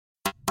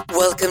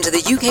Welcome to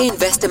the UK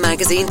Investor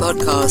Magazine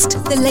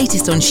podcast, the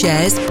latest on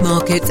shares,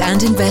 markets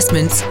and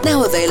investments,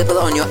 now available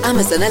on your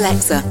Amazon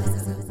Alexa.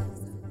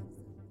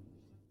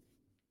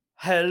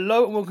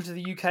 Hello and welcome to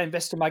the UK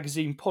Investor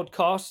Magazine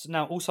podcast,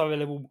 now also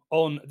available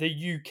on the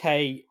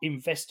UK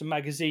Investor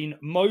Magazine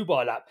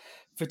mobile app.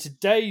 For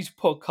today's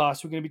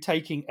podcast, we're going to be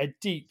taking a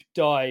deep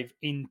dive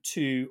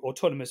into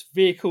autonomous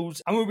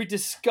vehicles, and we'll be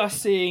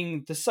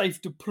discussing the safe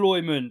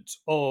deployment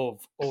of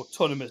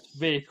autonomous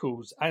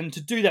vehicles. And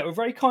to do that, we're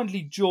very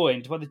kindly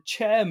joined by the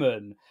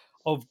chairman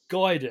of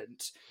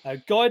Guidant.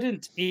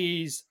 Guidant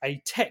is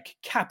a tech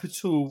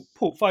capital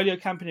portfolio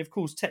company. Of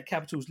course, tech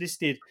capital is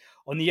listed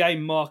on the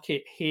AIM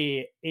market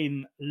here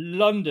in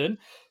London.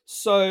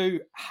 So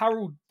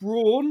Harold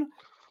Braun,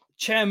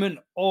 chairman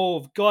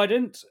of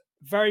Guidant,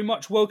 very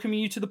much welcoming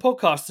you to the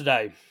podcast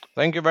today.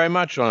 Thank you very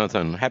much,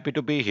 Jonathan. Happy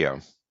to be here.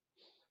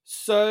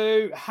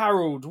 So,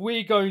 Harold,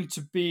 we're going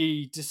to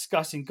be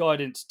discussing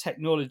Guidant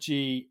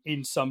technology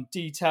in some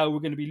detail.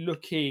 We're going to be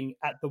looking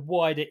at the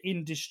wider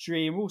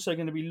industry, and we're also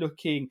going to be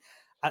looking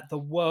at the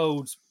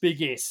world's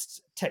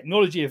biggest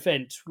technology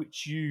event,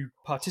 which you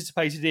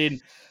participated in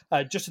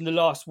just in the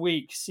last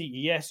week,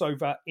 CES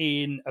over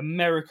in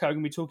America. I'm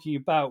going to be talking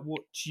about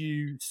what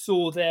you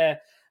saw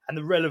there and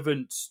the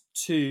relevance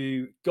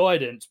to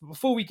Guidant. But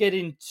before we get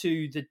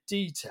into the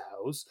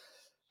details,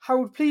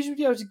 Harold, please would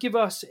you be able to give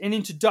us an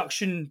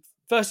introduction,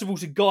 first of all,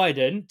 to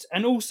Guidant,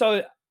 and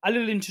also a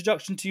little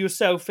introduction to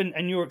yourself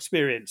and your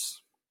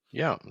experience?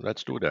 Yeah,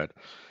 let's do that.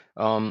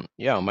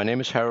 My name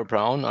is Harold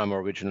Braun. I'm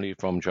originally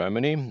from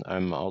Germany.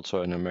 I'm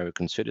also an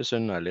American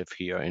citizen. I live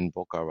here in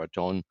Boca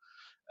Raton,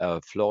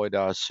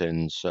 Florida,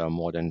 since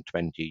more than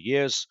 20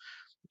 years.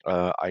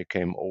 I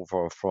came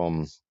over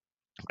from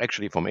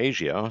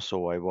Asia,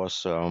 so I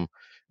was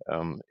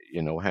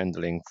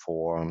handling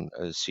for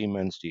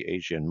Siemens the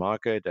Asian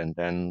market, and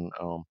then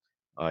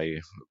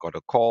I got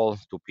a call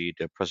to be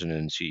the president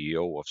and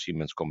CEO of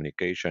Siemens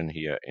Communication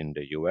here in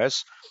the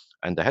US,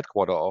 and the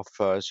headquarter of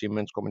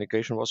Siemens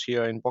Communication was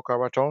here in Boca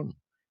Raton.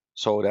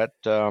 So that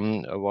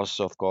was,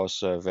 of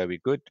course, very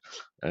good,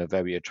 a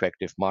very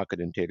attractive market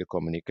in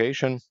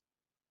telecommunication.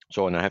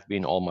 So, and I have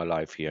been all my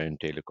life here in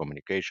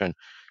telecommunication,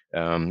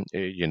 from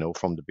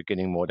the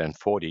beginning, more than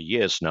 40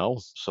 years now.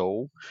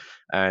 So,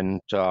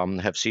 and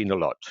have seen a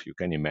lot, you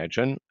can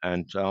imagine.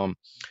 And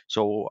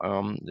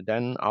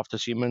then after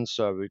Siemens,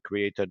 we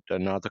created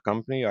another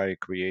company. I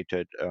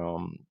created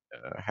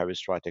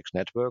Harris Stratex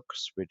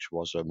Networks, which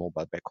was a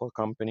mobile backhaul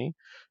company,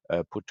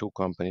 put two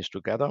companies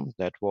together.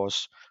 That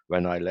was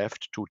when I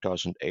left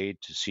 2008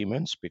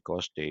 Siemens,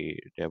 because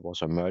there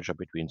was a merger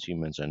between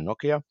Siemens and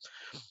Nokia.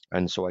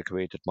 And so I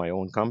created my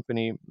own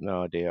company.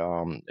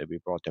 We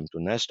brought them to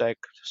Nasdaq,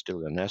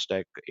 still in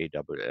Nasdaq,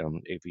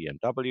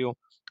 AVNW,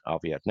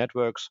 Aviat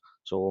Networks.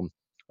 So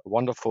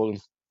wonderful,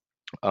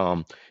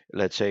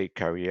 let's say,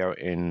 career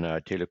in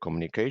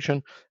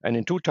telecommunication. And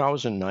in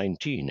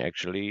 2019,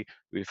 actually,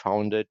 we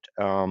founded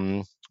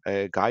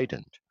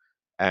Guidant.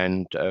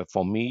 And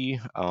for me,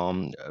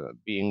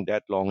 being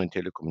that long in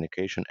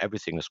telecommunication,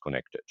 everything is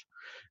connected.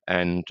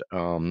 And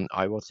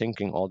I was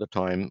thinking all the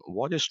time,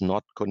 what is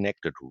not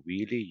connected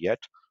really yet,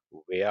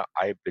 where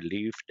I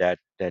believe that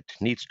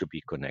needs to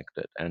be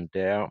connected. And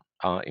there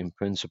are, in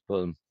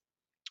principle,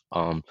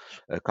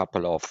 a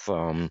couple of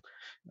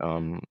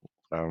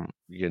um,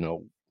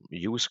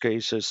 use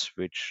cases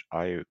which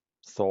I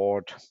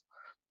thought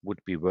would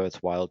be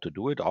worthwhile to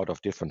do it out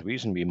of different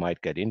reasons. We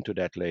might get into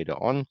that later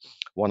on.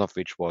 One of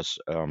which was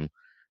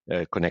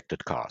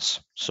connected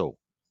cars. So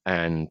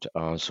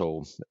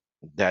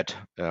that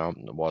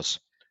was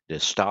the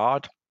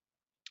start,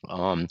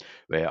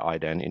 where I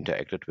then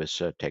interacted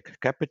with Tech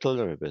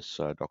Capital, with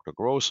Dr.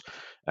 Gross,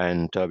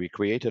 and we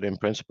created, in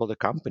principle, the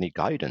company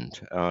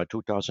Guidant,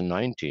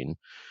 2019.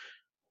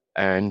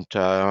 And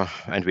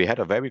we had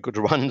a very good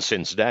run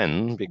since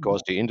then,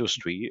 because the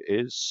industry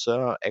is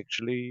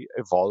actually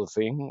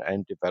evolving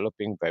and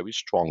developing very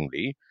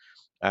strongly.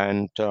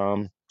 And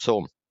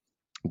so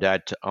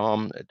that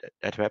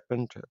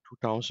happened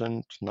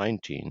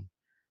 2019.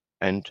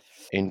 And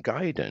in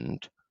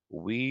Guidant,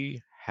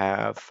 we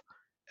have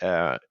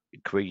uh,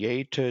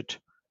 created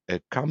a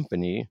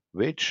company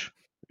which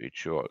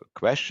your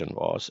question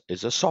was,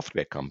 is a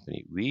software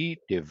company. We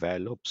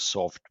develop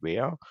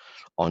software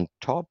on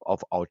top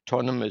of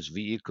autonomous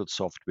vehicle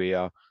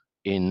software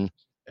in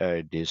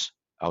these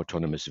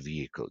autonomous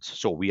vehicles.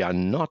 So we are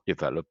not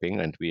developing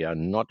and we are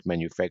not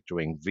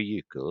manufacturing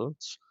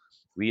vehicles.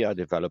 We are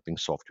developing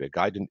software.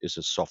 Guidant is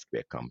a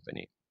software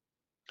company.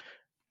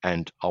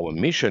 And our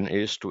mission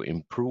is to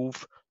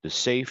improve the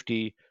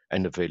safety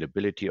and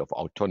availability of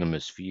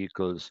autonomous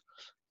vehicles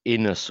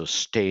in a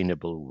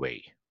sustainable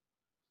way.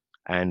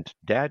 And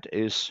that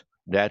is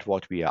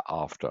what we are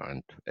after.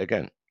 And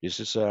again, this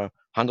is a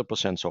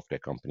 100% software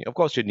company. Of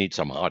course, you need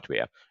some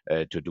hardware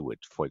to do it,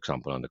 for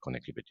example, on the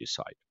connectivity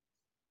side.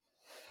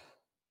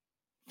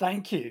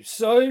 Thank you.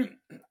 So,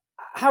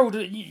 Harold,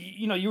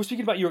 you were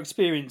speaking about your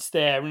experience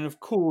there, and of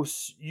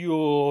course,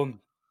 your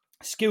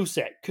skill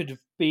set could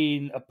have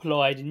been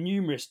applied in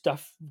numerous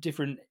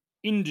different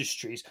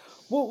industries.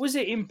 What was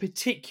it in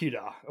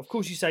particular? Of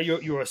course, you say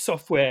you're a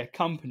software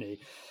company,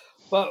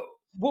 but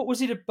what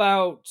was it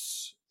about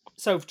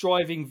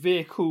self-driving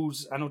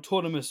vehicles and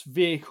autonomous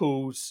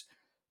vehicles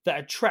that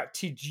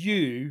attracted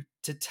you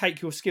to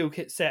take your skill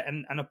kit set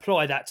and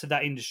apply that to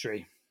that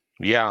industry?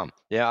 Yeah,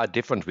 there are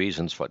different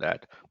reasons for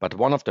that, but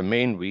one of the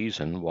main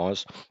reason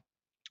was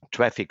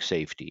traffic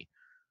safety.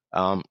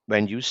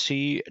 When you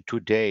see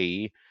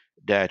today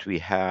that we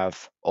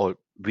have, or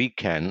we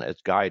can,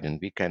 as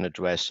Guidant, we can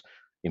address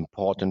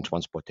important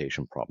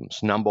transportation problems.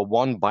 Number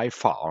one, by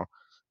far,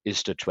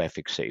 is the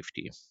traffic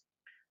safety.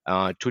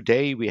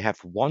 Today, we have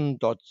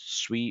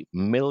 1.3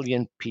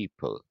 million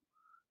people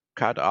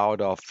cut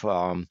out of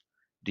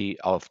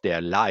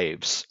their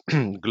lives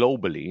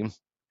globally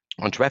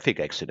on traffic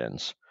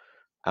accidents.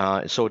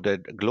 So the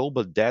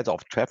global death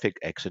of traffic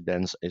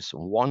accidents is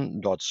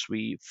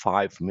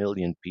 1.35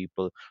 million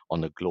people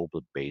on a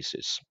global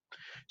basis.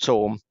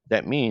 So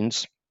that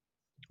means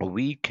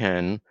we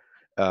can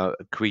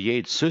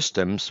create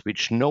systems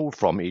which know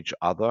from each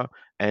other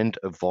and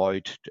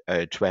avoid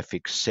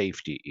traffic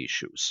safety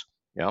issues.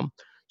 Yeah.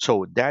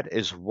 So that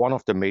is one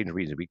of the main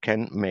reasons we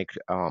can make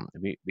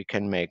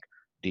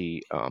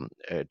the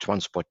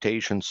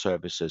transportation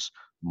services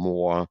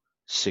more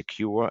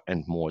secure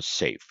and more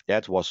safe.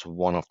 That was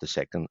one of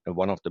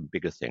the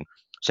biggest thing.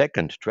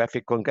 Second,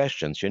 traffic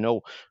congestions.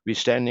 We're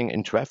standing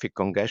in traffic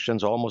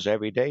congestions almost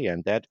every day,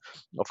 and that,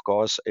 of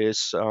course,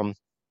 is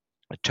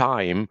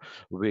time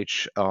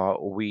which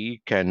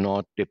we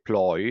cannot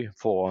deploy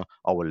for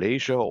our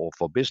leisure or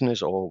for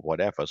business or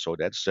whatever. So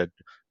that's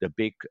the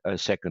big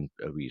second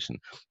reason.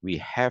 We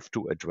have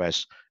to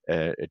address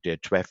the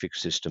traffic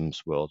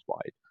systems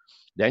worldwide.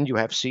 Then you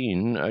have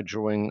seen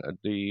during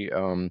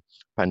the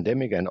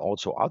pandemic and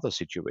also other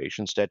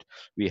situations that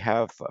we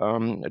have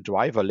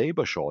driver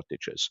labor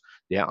shortages.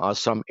 There are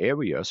some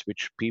areas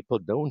which people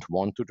don't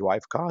want to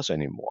drive cars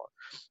anymore.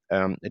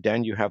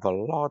 Then you have a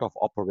lot of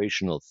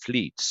operational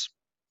fleets,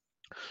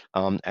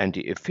 and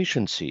the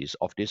efficiencies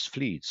of these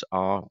fleets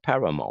are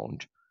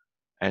paramount.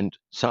 And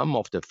some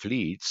of the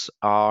fleets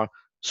are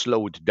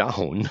slowed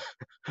down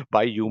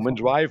by human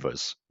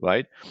drivers,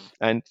 right?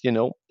 And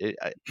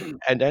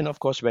and then of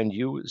course, when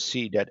you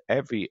see that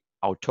every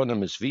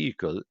autonomous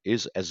vehicle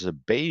is as a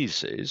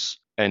basis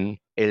an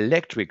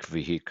electric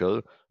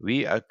vehicle,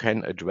 we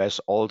can address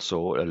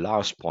also a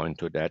last point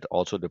to that,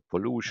 also the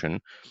pollution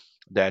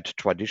that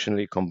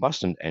traditionally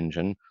combustion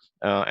engine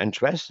and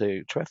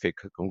traffic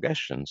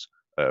congestions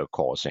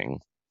causing.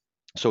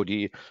 So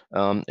the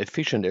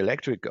efficient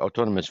electric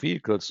autonomous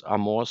vehicles are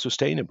more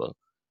sustainable.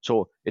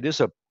 So it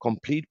is a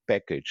complete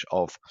package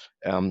of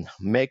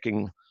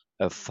making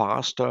a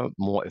faster,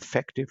 more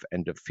effective,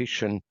 and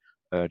efficient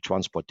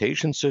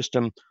transportation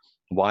system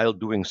while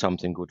doing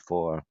something good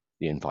for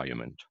the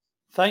environment.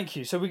 Thank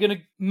you. So we're going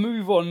to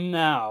move on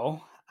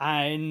now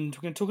and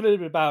we're going to talk a little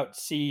bit about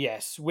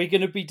CES. We're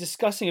going to be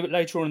discussing a bit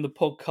later on in the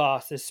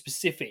podcast the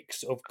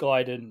specifics of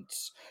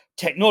Guidance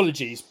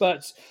technologies.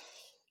 But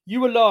you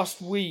were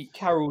last week,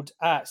 Harold,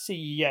 at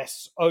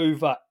CES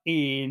over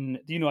in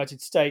the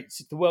United States.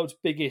 It's the world's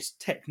biggest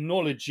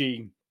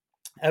technology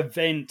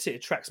event. It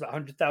attracts about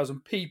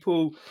 100,000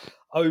 people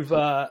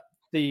over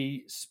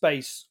the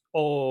space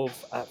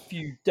of a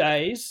few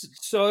days.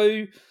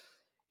 So,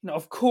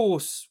 of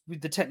course,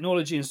 with the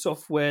technology and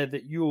software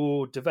that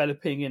you're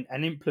developing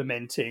and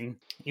implementing,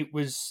 it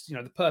was,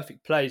 the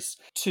perfect place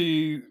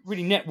to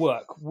really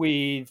network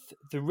with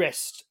the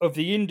rest of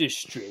the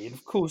industry. And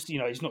of course,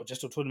 it's not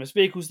just autonomous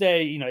vehicles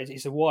there,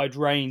 it's a wide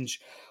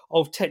range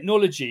of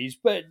technologies.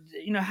 But,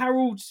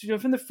 Harold,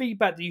 from the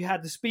feedback that you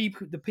had,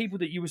 the people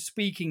that you were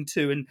speaking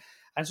to and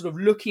sort of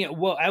looking at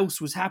what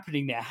else was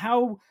happening there,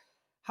 how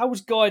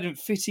was Guidant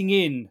fitting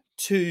in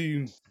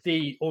to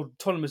the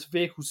autonomous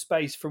vehicle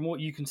space from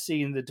what you can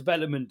see in the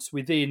developments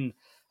within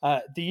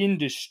the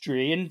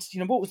industry? And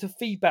what was the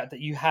feedback that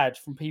you had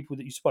from people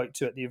that you spoke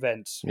to at the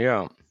events?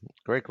 Yeah,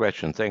 great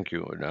question. Thank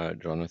you,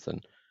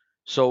 Jonathan.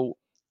 So,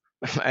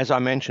 as I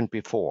mentioned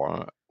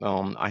before,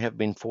 I have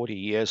been 40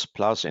 years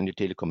plus in the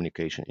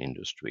telecommunication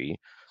industry,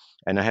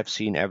 and I have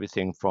seen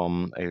everything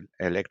from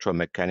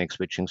electromechanic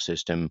switching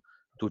system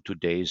to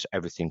today's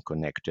everything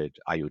connected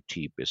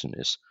IoT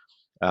business.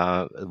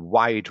 A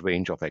wide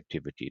range of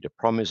activity. The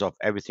promise of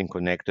everything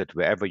connected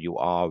wherever you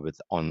are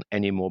with on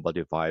any mobile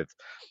device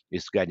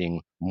is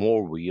getting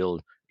more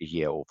real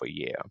year over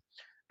year.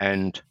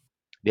 And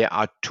there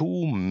are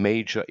two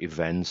major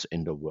events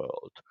in the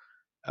world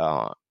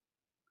uh,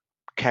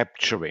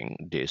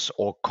 capturing this,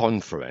 or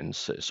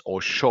conferences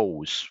or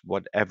shows,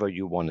 whatever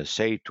you want to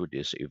say to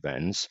these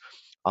events.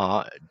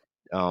 Are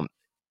um,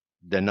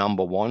 the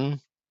number one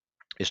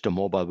is the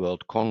Mobile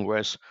World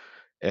Congress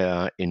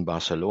in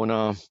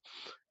Barcelona.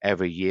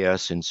 Every year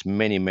since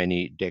many,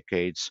 many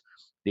decades,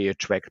 they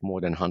attract more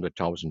than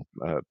 100,000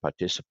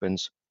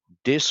 participants.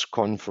 This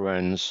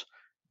conference,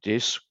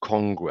 this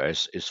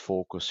congress is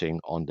focusing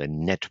on the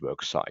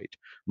network side,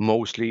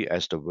 mostly,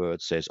 as the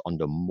word says, on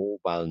the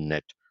mobile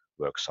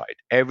network side.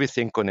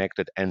 Everything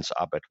connected ends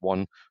up at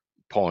one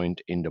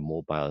point in the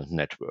mobile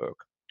network.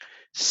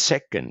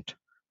 Second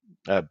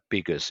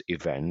biggest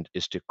event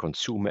is the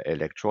Consumer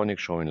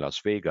Electronics Show in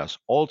Las Vegas,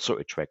 also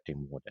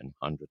attracting more than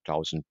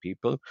 100,000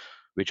 people,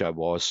 which I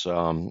was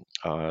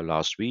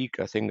last week,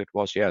 I think it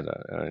was, in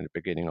the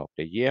beginning of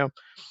the year.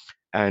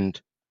 And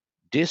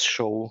this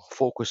show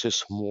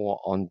focuses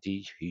more on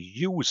the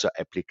user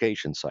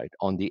application side,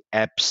 on the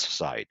apps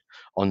side,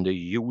 on the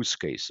use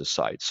cases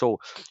side. So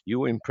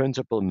you, in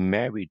principle,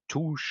 marry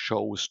two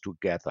shows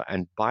together.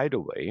 And by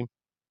the way,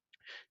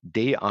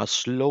 they are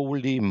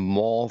slowly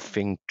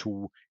morphing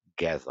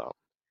together.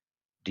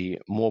 The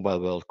Mobile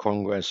World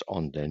Congress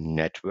on the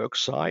network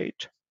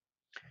side,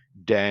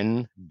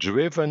 then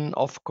driven,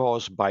 of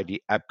course, by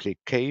the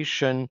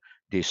application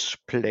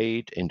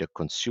displayed in the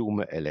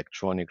Consumer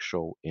Electronics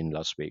Show in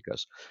Las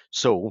Vegas.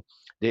 So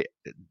the,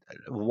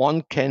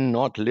 one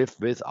cannot live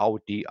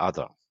without the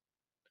other.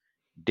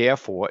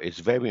 Therefore, it's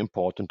very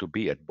important to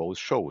be at both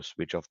shows,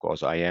 which of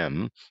course I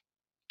am.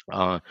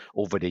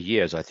 Over the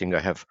years, I think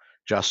I have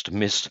just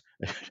missed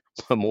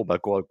a Mobile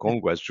World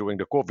Congress during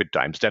the COVID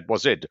times. That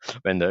was it,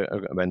 when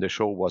the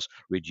show was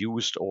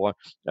reduced or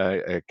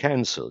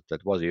cancelled.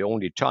 That was the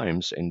only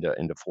times in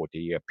the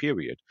 40-year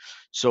period.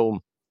 So,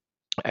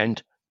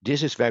 and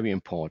this is very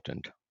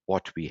important.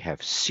 What we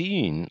have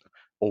seen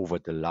over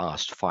the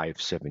last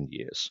 5-7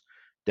 years,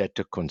 that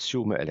the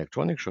Consumer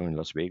Electronics Show in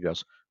Las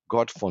Vegas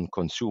got from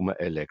consumer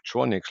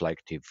electronics like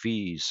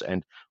TVs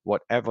and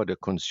whatever the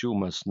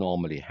consumers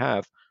normally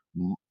have,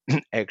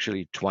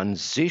 actually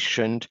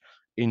transitioned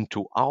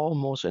into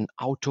almost an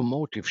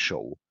automotive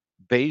show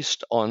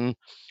based on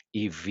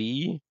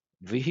EV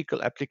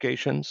vehicle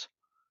applications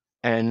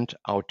and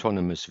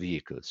autonomous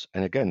vehicles.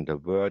 And again, the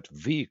word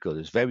vehicle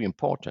is very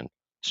important.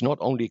 It's not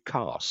only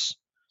cars,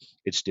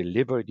 it's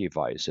delivery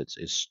devices,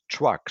 it's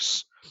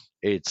trucks,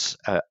 it's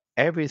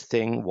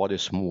everything what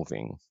is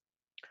moving.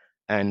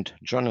 And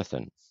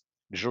Jonathan,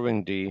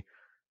 during the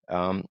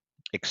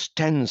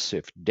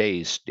extensive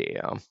days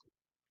there,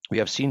 we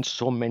have seen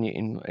so many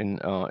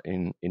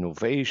in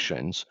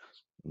innovations,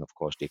 and of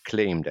course they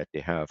claim that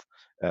they have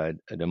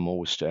the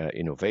most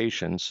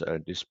innovations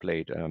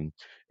displayed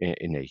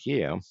in a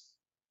year.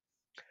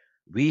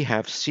 We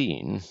have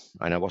seen,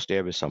 and I was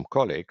there with some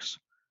colleagues,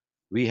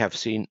 we have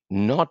seen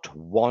not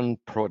one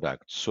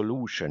product,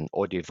 solution,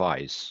 or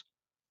device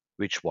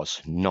which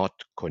was not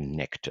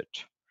connected,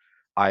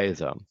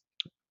 either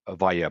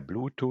via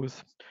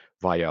Bluetooth,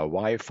 via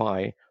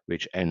Wi-Fi,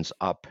 which ends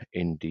up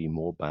in the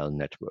mobile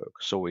network.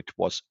 So it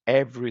was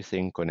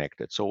everything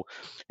connected. So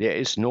there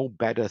is no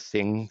better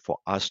thing for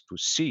us to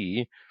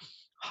see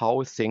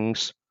how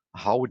things,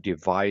 how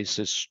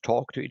devices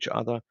talk to each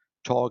other,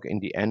 talk in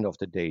the end of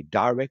the day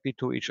directly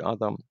to each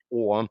other,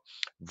 or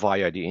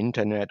via the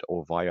internet,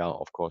 or via,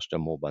 of course, the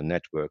mobile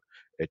network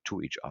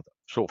to each other.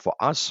 So for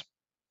us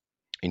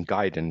in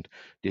Guidant,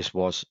 this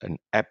was an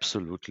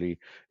absolutely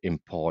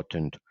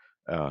important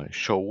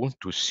show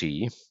to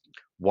see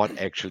what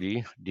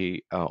actually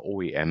the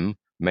OEM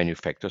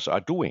manufacturers are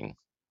doing.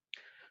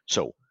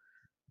 So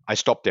I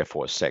stopped there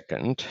for a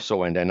second.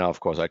 So, and then of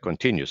course I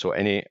continue. So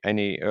any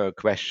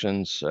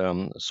questions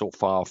so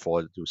far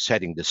for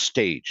setting the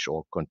stage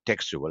or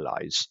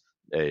contextualize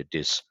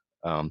this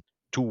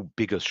two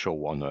biggest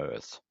show on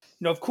earth?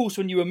 Now, of course,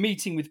 when you were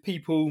meeting with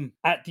people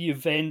at the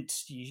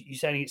event, you're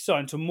saying it's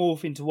starting to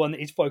morph into one that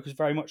is focused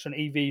very much on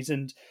EVs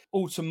and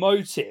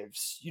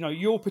automotives.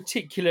 Your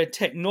particular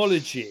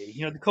technology,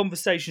 the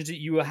conversations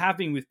that you were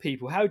having with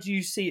people, how do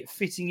you see it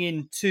fitting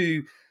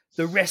into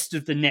the rest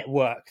of the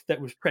network that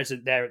was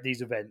present there at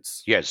these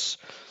events? Yes,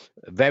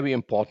 very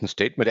important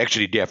statement.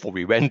 Actually, therefore,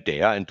 we went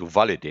there and to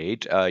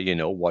validate,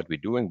 what we're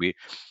doing. We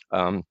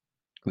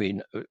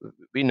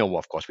know,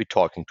 of course, we're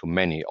talking to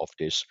many of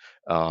these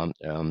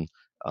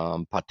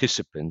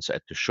participants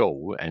at the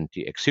show and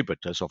the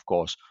exhibitors, of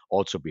course,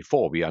 also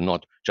before. We are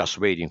not just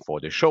waiting for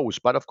the shows,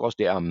 but of course,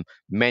 there are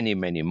many,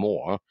 many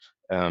more.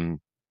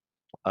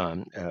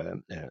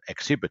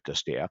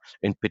 Exhibitors there.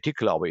 In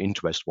particular, our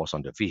interest was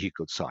on the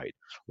vehicle side,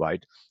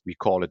 right? We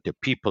call it the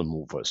people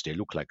movers. They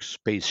look like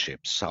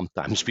spaceships.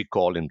 Sometimes we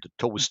call them the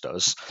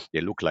toasters.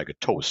 They look like a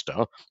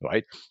toaster,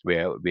 right?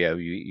 Where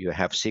you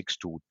have 6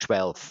 to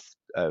 12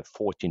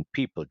 14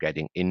 people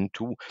getting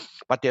into,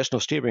 but there's no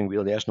steering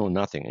wheel, there's no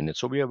nothing in it.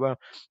 So we were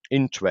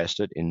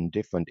interested in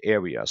different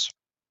areas,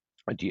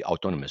 the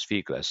autonomous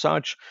vehicle as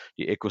such,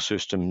 the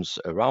ecosystems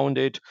around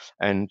it,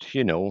 and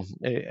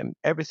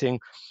everything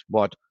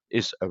what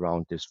is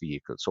around this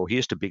vehicle. So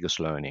here's the biggest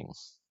learning,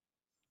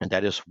 and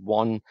that is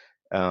one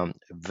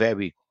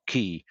very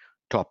key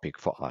topic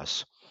for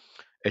us.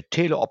 A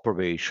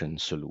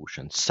teleoperation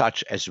solution,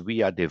 such as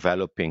we are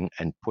developing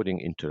and putting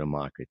into the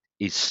market,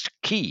 is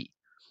key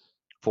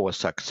for a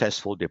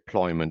successful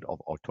deployment of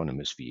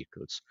autonomous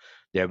vehicles.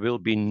 There will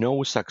be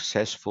no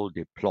successful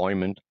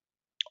deployment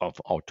of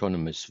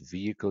autonomous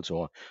vehicles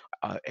or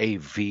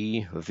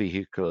AV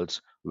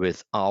vehicles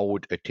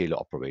without a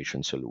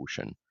teleoperation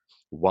solution.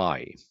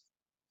 Why?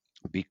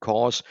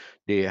 Because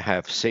they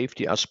have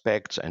safety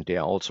aspects, and there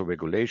are also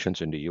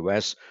regulations in the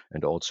US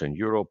and also in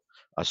Europe,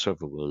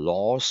 observable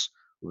laws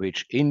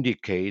which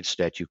indicates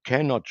that you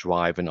cannot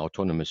drive an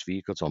autonomous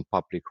vehicles on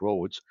public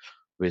roads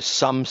with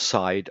some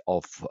side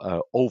of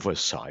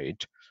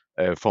oversight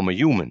from a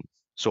human.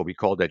 So we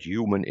call that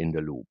human in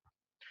the loop,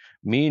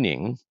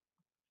 meaning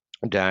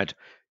that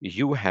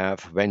you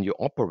have, when you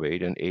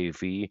operate an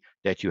AV,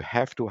 that you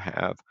have to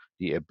have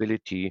the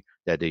ability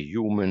that a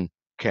human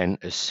can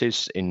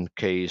assist in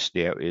case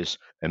there is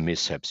a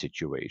mishap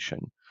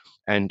situation.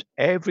 And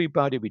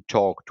everybody we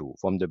talk to,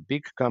 from the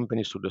big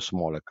companies to the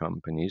smaller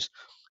companies,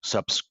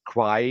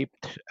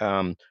 subscribed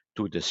to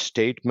the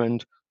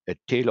statement a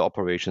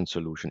teleoperation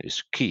solution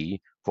is key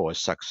for a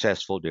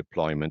successful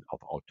deployment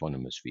of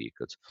autonomous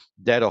vehicles.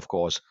 That, of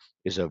course,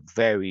 is a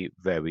very,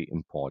 very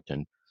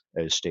important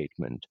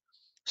statement.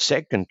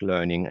 Second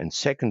learning and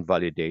second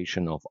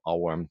validation of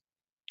our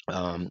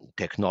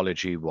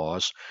technology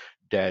was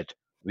that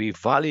we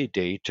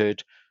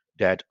validated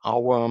that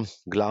our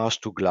glass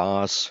to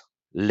glass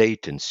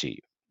latency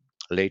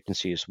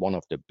is one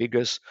of the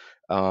biggest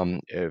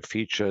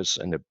features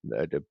and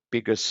the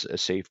biggest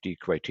safety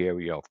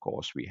criteria, of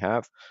course, we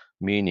have,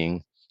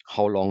 meaning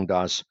how long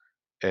does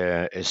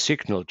a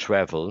signal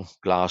travel.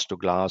 Glass to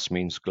glass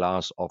means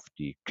glass of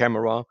the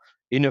camera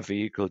in a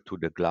vehicle to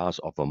the glass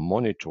of a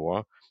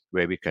monitor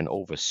where we can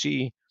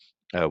oversee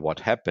what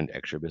happened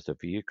actually with the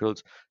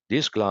vehicles.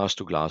 This glass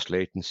to glass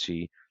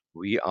latency,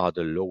 we are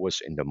the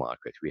lowest in the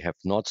market. We have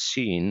not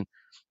seen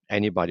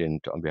anybody, and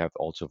we have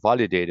also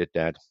validated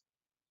that,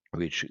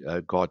 which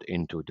got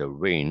into the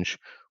range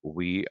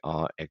we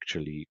are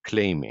actually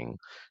claiming.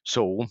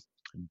 So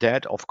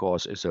that, of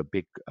course, is a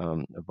big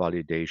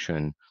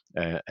validation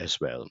as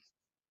well.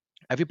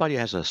 Everybody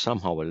has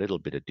somehow a little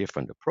bit a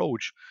different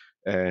approach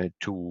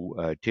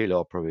to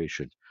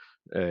teleoperation.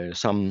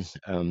 Some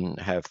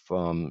have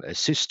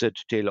assisted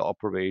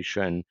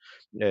teleoperation,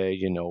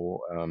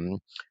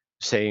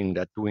 saying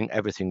that doing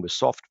everything with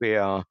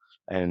software.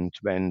 And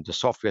when the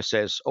software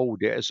says, "Oh,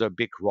 there is a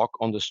big rock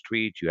on the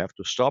street, you have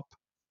to stop,"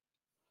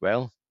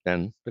 well,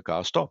 then the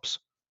car stops.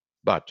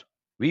 But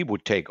we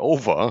would take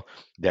over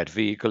that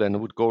vehicle and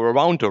would go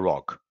around the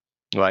rock,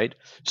 right?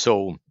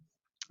 So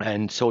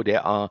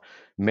there are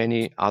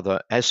many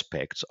other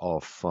aspects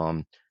of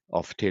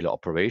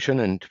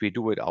teleoperation, and we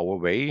do it our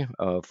way,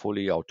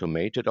 fully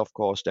automated, of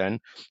course. Then,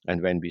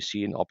 and when we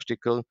see an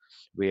obstacle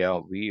where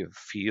we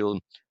feel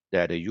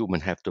that a human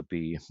have to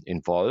be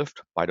involved.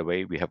 By the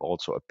way, we have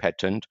also a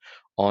patent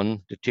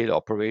on the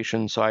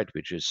teleoperation side,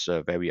 which is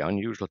very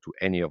unusual to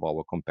any of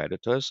our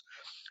competitors.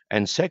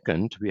 And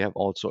second, we have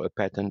also a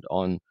patent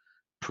on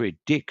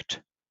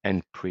predict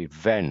and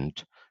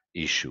prevent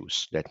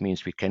issues. That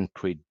means we can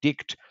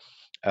predict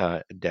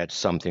that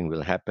something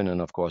will happen.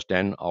 And of course,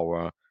 then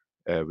our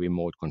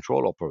remote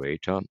control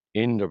operator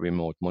in the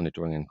remote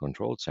monitoring and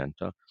control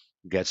center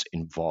gets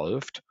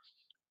involved,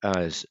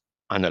 as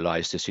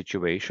analyze the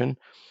situation,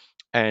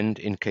 and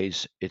in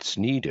case it's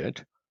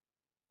needed,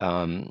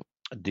 um,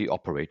 the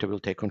operator will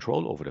take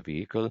control over the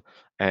vehicle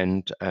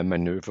and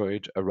maneuver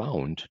it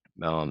around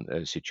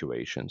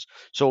situations.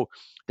 So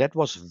that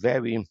was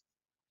very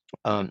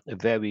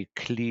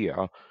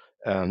clear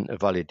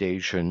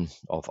validation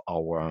of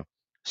our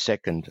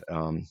second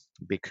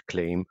big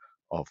claim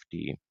of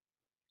the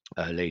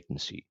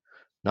latency.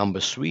 Number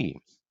three,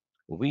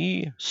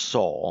 we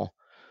saw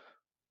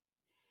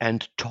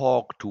and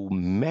talked to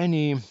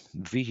many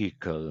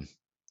vehicle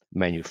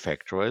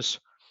manufacturers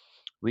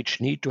which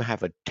need to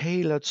have a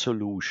tailored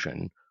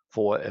solution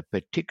for a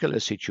particular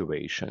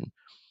situation.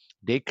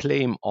 They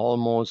claim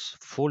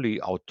almost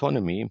fully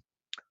autonomy,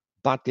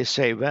 but they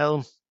say,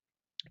 well,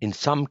 in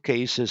some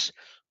cases,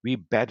 we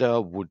better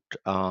would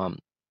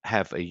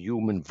have a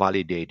human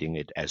validating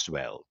it as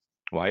well,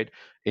 right?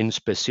 In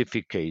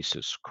specific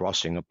cases,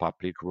 crossing a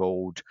public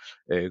road,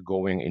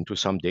 going into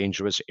some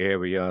dangerous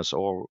areas,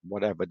 or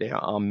whatever. There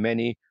are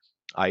many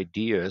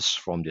ideas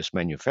from these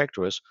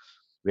manufacturers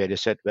where they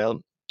said,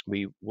 well,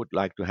 we would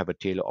like to have a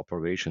tailor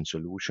operation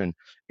solution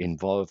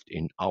involved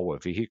in our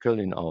vehicle,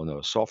 in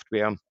our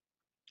software,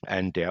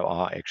 and there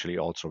are actually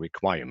also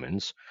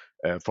requirements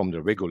from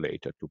the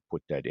regulator to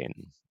put that in.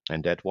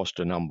 And that was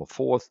the number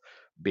fourth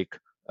big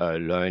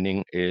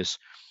learning, is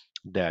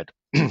that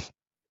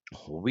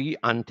we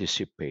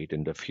anticipate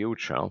in the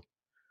future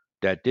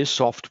that this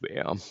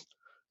software,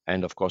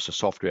 and of course the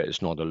software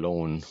is not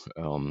alone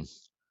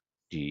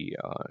the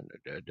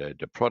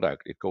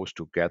product, it goes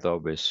together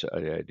with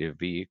the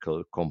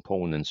vehicle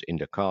components in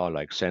the car,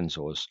 like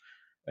sensors,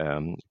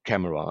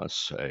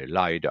 cameras,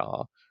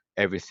 lidar,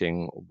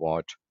 everything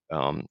what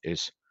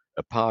is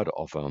a part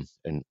of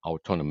an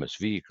autonomous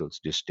vehicles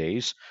these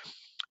days.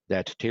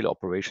 That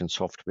teleoperation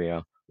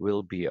software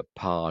will be a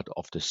part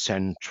of the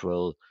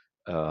central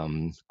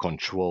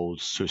control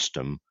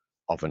system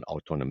of an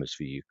autonomous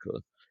vehicle.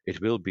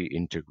 It will be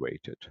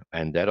integrated,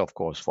 and that, of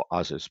course, for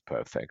us is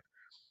perfect.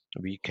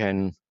 We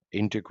can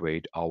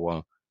integrate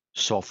our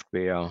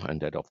software,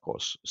 and that, of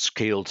course,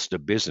 scales the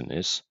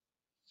business.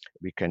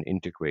 We can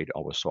integrate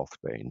our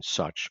software in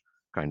such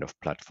kind of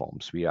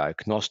platforms. We are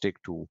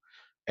agnostic to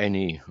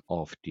any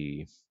of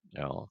the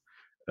uh,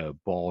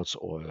 boards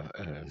or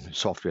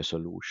software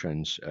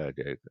solutions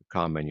the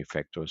car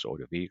manufacturers or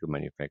the vehicle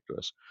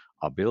manufacturers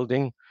are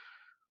building.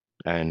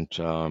 And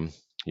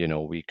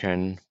we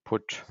can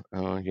put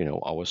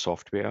our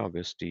software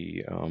with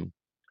the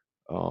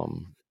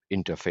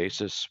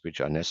interfaces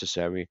which are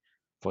necessary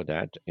for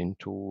that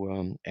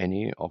into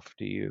any of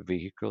the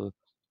vehicle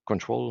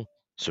control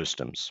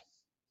systems.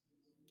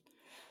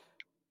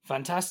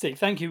 Fantastic.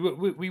 Thank you.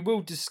 We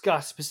will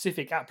discuss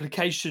specific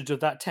applications of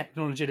that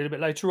technology a little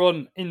bit later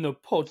on in the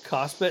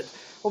podcast. But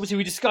obviously,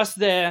 we discussed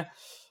there,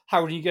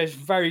 Harold, you gave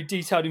very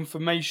detailed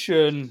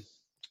information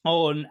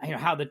on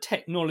how the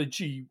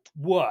technology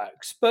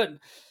works. But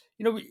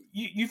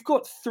you've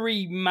got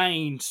three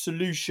main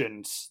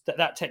solutions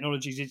that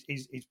technology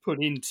is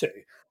put into.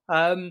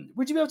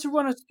 Would you be able to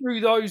run us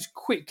through those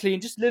quickly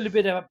and just a little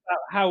bit about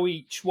how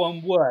each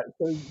one works?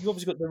 So you've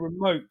obviously got the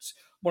remote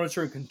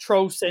monitoring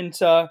control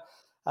center.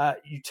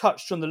 You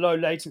touched on the low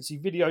latency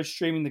video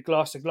streaming, the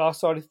glass to glass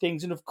side of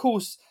things. And of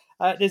course,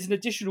 there's an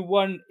additional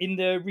one in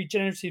the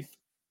regenerative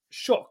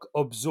shock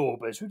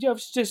absorbers. Would you have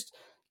to just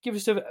give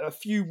us a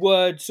few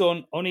words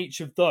on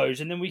each of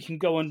those, and then we can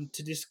go on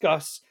to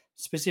discuss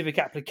specific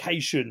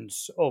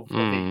applications of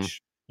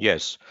each?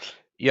 Yes.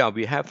 Yeah,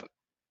 we have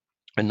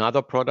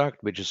another product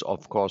which is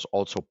of course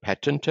also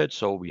patented.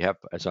 So we have,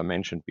 as I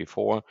mentioned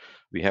before,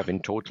 we have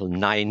in total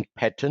 9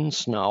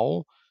 patents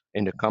now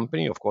in the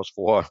company. Of course,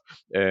 for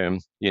a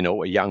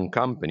young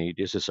company,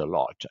 this is a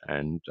lot,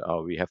 and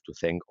we have to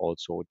thank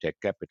also Tech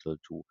Capital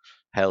to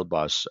help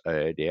us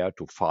there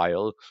to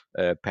file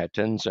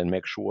patents and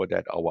make sure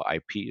that our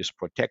IP is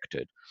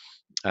protected.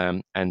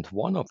 And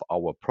one of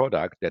our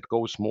product that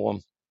goes more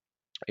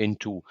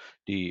into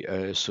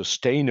the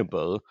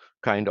sustainable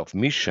kind of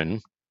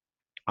mission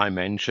I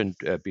mentioned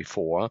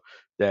before,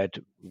 that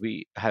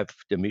we have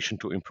the mission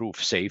to improve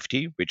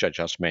safety, which I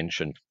just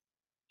mentioned,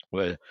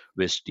 well,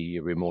 with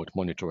the remote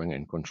monitoring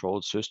and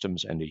control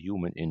systems and the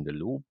human in the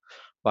loop,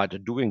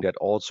 but doing that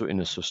also in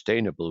a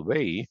sustainable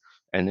way.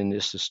 And in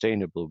this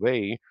sustainable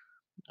way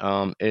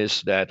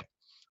is that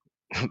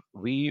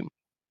we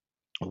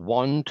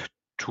want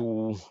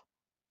to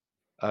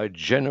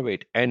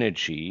generate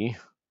energy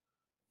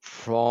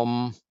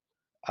from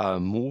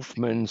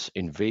movements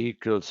in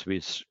vehicles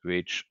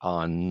which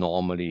are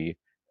normally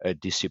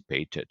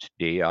dissipated.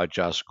 They are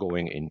just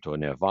going into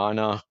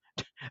nirvana,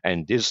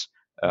 and this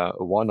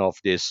one of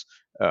this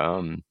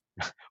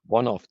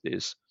one of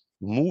these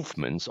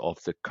movements of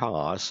the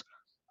cars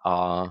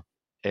are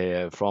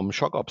from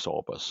shock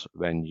absorbers.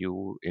 When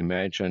you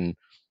imagine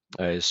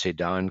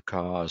sedan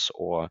cars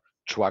or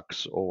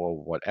trucks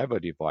or whatever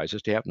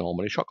devices, they have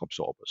normally shock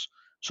absorbers.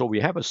 So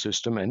we have a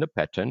system and a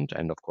patent,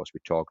 and of course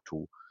we talk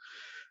to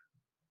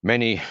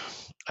many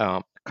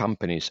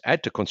companies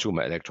at the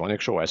Consumer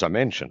Electronics Show, as I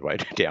mentioned,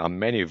 right? There are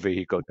many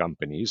vehicle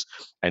companies,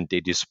 and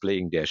they're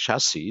displaying their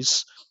chassis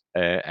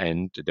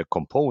and the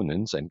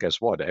components. And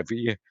guess what?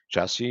 Every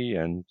chassis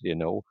and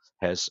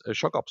has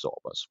shock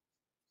absorbers.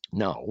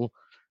 Now,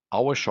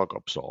 our shock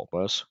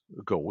absorbers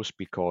goes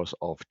because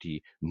of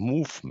the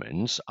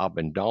movements, up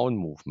and down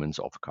movements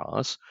of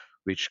cars,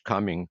 which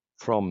coming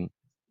from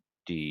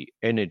the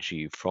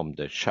energy from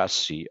the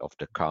chassis of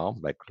the car,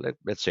 like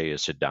let's say a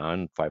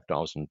sedan,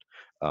 5,000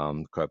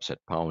 curb set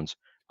pounds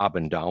up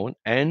and down,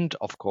 and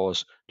of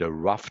course the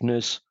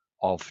roughness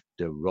of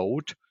the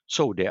road.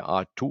 So there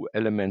are two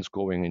elements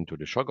going into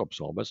the shock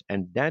absorbers,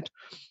 and that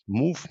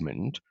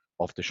movement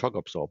of the shock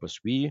absorbers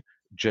we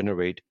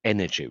generate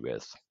energy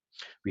with.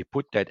 We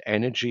put that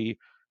energy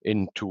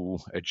into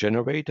a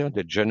generator.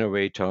 The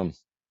generator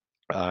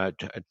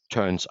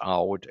turns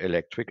out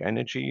electric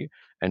energy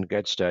and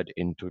gets that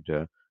into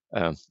the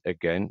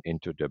again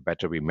into the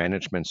battery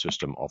management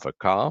system of a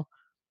car.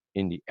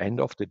 In the end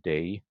of the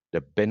day,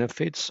 the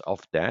benefits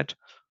of that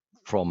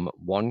from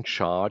one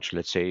charge,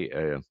 let's say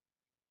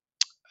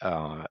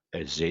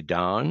a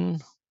sedan,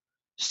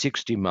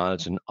 60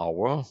 miles an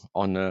hour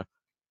on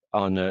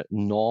a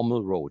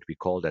normal road. We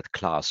call that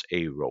Class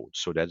A road.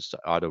 So that's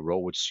are the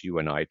roads you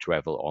and I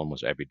travel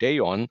almost every day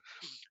on.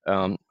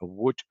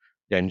 Would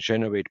then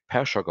generate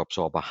per shock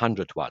absorber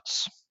 100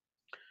 watts.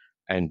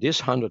 And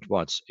this 100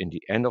 watts in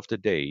the end of the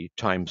day,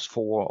 times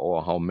 4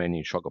 or how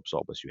many shock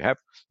absorbers you have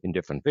in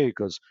different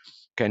vehicles,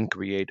 can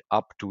create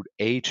up to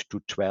 8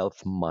 to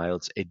 12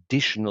 miles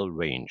additional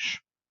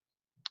range.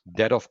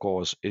 That, of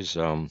course, is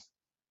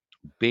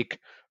big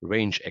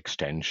range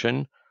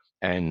extension,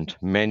 and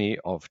many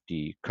of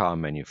the car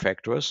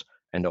manufacturers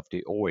and of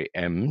the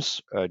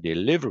OEMs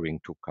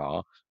delivering to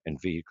car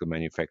and vehicle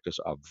manufacturers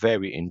are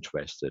very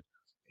interested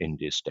in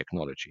this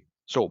technology.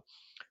 So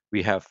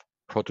we have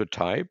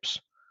prototypes,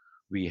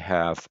 we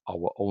have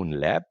our own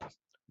lab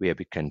where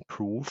we can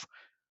prove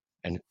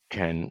and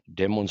can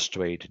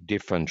demonstrate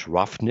different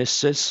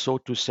roughnesses, so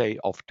to say,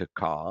 of the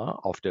car,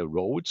 of the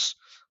roads,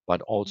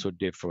 but also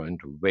different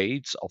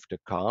weights of the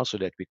car so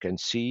that we can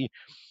see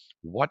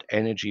what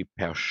energy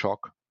per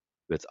shock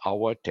with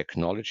our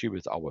technology,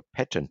 with our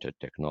patented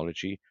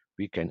technology,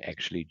 we can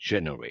actually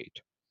generate.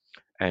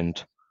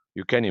 And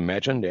you can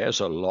imagine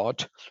there's a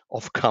lot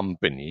of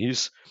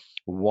companies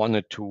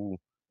wanted to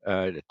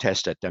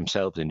test it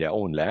themselves in their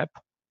own lab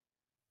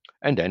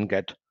and then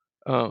get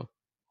uh,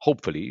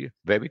 hopefully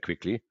very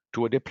quickly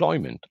to a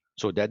deployment.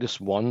 So that is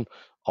one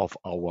of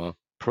our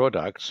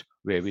products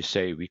where we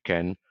say we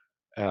can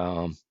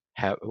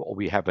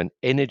we have an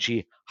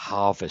energy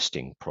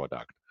harvesting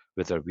product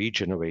with a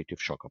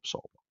regenerative shock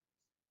absorber.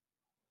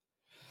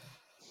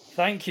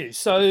 Thank you.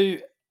 So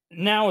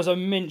now, as I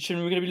mentioned,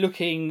 we're going to be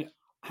looking,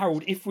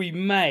 Harold, if we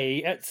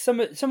may, at some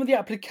of the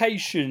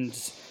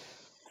applications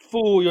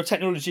for your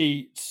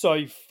technology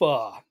so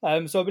far.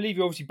 So I believe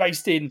you're obviously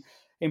based in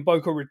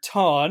Boca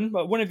Raton,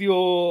 but one of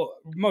your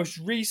most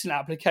recent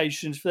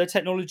applications for the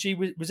technology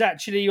was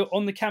actually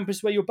on the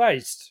campus where you're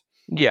based.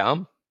 Yeah,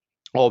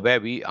 or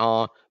where we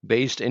are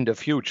based in the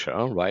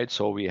future, right?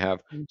 So we have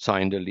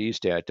signed a lease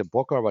there at the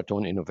Boca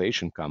Raton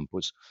Innovation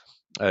Campus,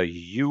 a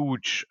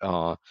huge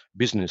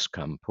business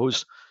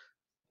campus.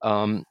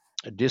 Um,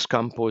 this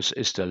campus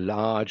is the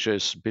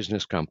largest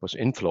business campus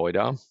in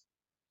Florida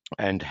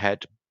and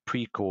had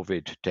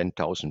pre-COVID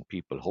 10,000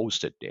 people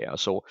hosted there.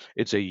 So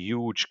it's a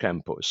huge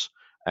campus.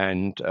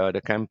 And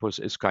the campus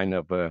is kind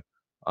of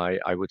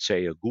I would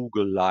say, a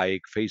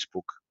Google-like,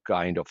 Facebook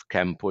kind of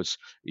campus,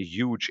 a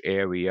huge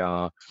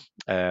area,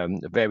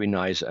 very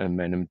nice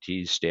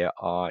amenities. There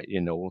are,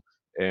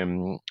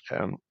 um,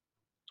 um,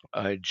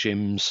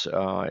 gyms,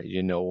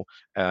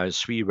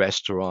 3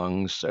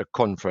 restaurants, a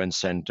conference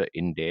center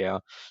in there,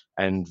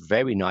 and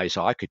very nice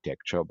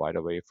architecture, by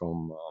the way,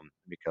 from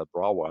Michael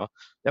Brauer.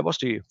 That was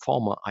the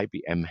former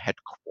IBM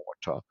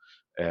headquarter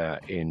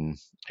in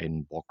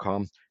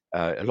Boca.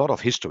 A lot of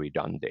history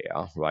done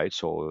there, right?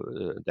 So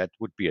that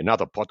would be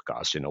another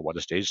podcast. What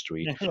is the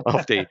history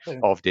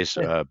of this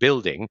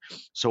building?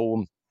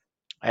 So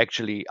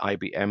actually,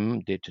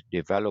 IBM did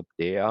develop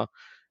there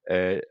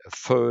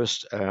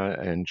first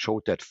and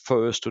showed that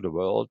first to the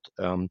world,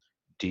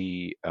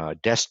 the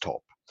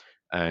desktop.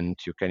 And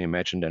you can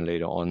imagine then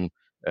later on,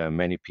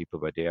 many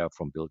people were there,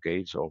 from Bill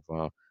Gates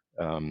over,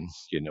 um,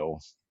 you know,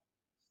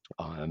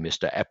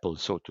 Mr. Apple,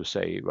 so to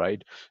say,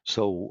 right?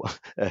 So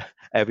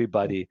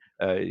everybody,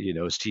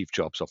 Steve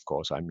Jobs, of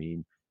course, I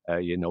mean,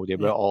 they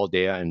were all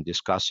there and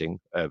discussing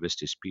with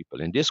these people.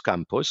 In this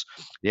campus,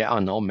 there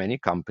are now many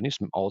companies,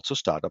 also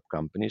startup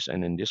companies,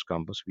 and in this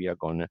campus, we are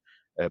going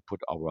to put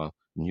our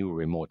new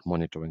remote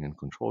monitoring and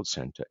control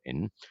center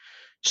in.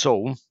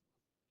 So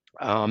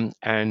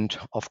and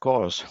of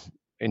course,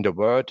 in the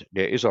word,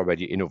 there is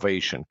already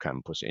innovation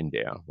campus in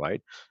there,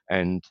 right?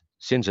 And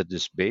since it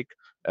is big,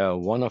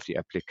 one of the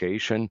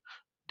application,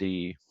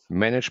 the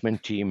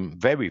management team,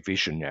 very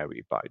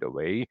visionary, by the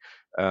way,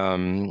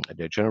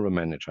 the general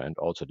manager and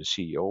also the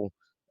CEO,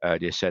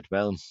 they said,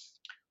 well,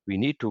 we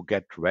need to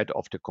get rid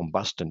of the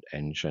combustion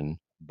engine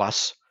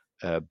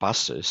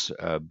buses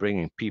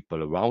bringing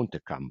people around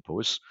the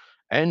campus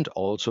and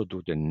also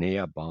to the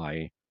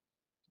nearby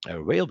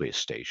railway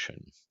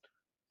station.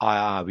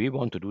 We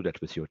want to do that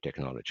with your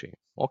technology.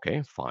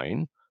 Okay,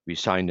 fine. We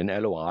signed an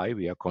LOI.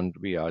 We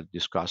are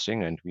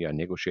discussing and we are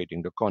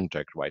negotiating the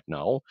contract right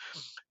now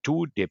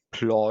to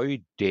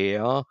deploy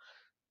their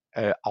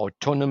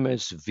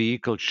autonomous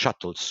vehicle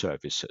shuttle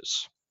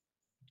services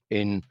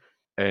in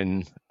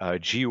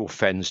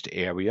geo-fenced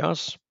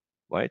areas,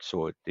 right?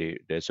 So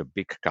there's a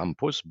big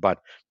campus,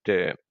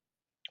 the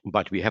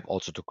but we have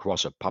also to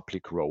cross a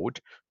public road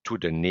to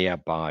the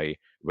nearby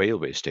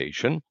railway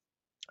station,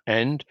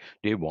 and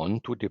they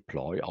want to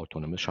deploy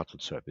autonomous shuttle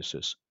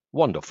services.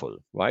 Wonderful,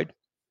 right?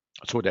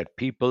 So that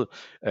people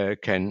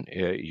can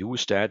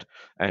use that,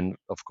 and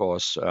of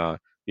course,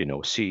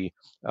 see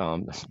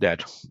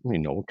that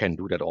can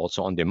do that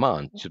also on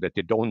demand, so that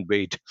they don't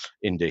wait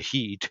in the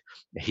heat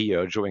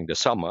here during the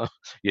summer,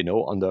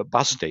 on the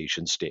bus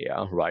stations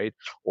there, right,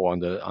 or on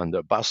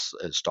the bus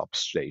stop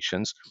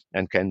stations,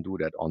 and can do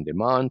that on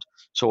demand.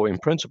 So in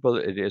principle,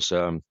 it is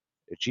a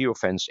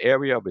geofenced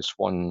area with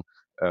one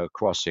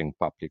crossing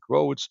public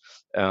roads,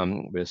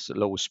 with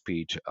low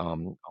speed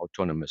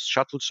autonomous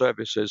shuttle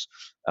services,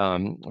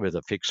 with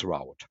a fixed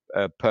route.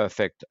 A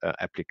perfect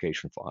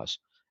application for us.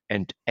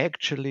 And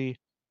actually,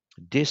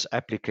 this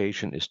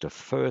application is the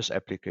first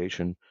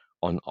application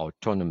on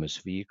autonomous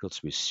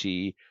vehicles we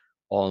see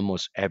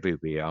almost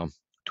everywhere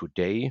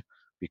today,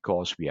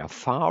 because we are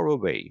far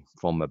away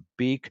from a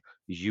big,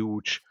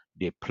 huge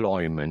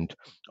deployment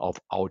of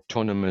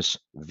autonomous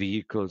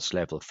vehicles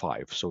level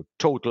 5. So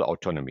total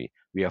autonomy.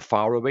 We are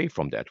far away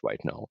from that right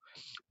now.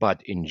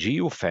 But in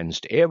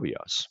geofenced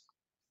areas,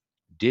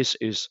 this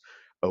is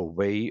a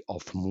way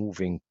of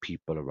moving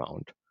people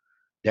around.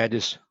 That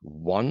is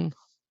one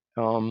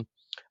um,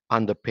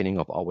 underpinning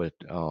of our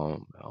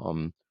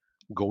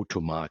go to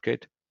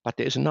market. But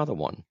there's another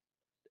one.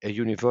 A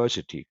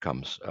university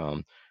comes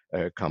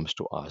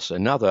to us.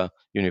 Another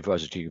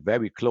university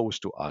very close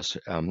to us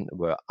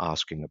were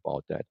asking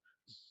about that.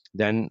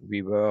 Then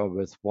we were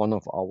with one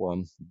of our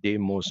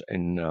demos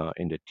in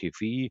the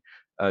TV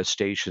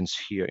stations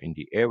here in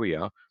the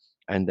area,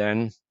 and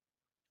then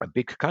a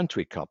big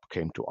country club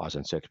came to us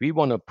and said, we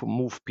want to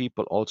move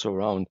people also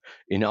around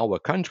in our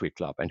country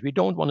club. And we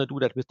don't want to do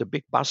that with the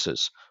big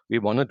buses. We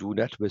want to do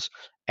that with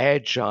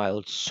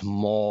agile,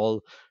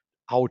 small,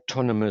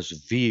 autonomous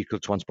vehicle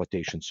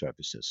transportation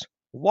services.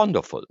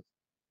 Wonderful,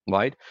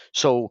 right?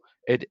 So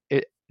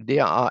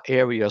there are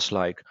areas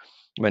like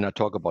when I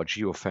talk about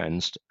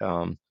geofenced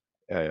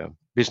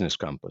business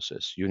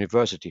campuses,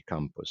 university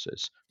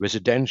campuses,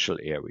 residential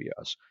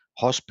areas,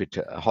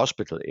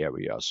 hospital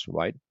areas,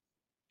 right?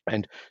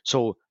 And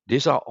so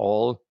these are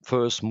all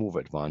first move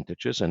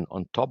advantages. And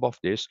on top of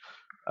this,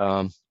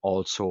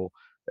 also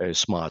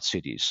smart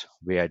cities,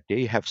 where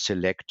they have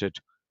selected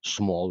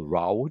small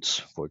routes,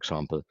 for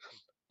example,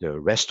 the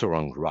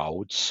restaurant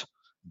routes,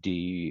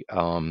 the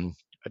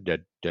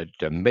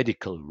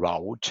medical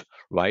route,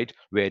 right,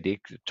 where they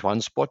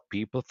transport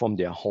people from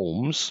their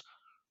homes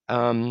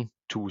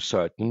to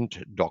certain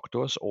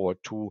doctors or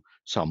to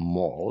some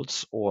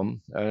malls or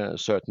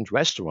certain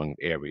restaurant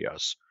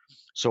areas.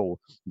 So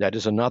that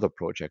is another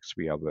project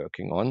we are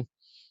working on.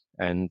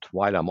 And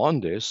while I'm on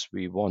this,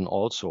 we won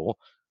also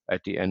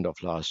at the end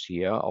of last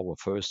year our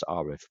first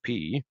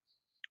RFP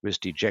with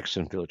the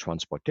Jacksonville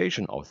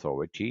Transportation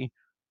Authority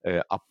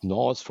up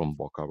north from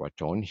Boca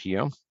Raton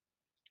here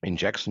in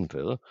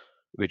Jacksonville,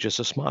 which is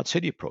a smart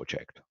city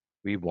project.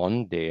 We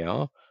won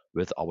there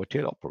with our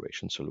tail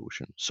operation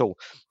solution. So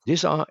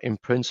these are in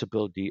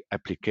principle the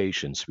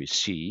applications we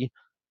see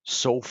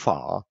so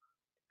far.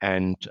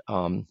 And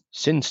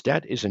since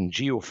that is in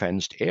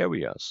geofenced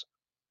areas,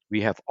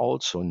 we have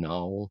also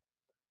now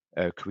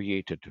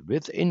created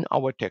within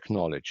our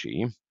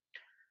technology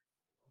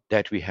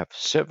that we have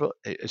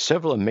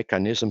several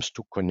mechanisms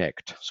to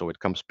connect. So it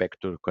comes back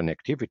to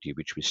connectivity,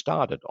 which we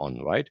started on,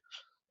 right?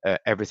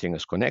 Everything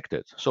is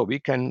connected. So we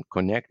can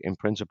connect in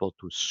principle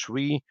to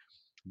three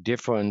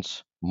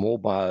different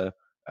mobile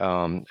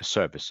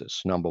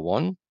services. Number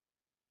one,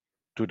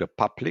 to the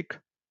public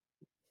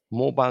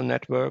mobile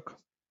network.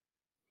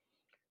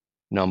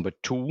 Number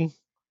two,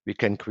 we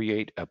can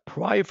create a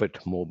private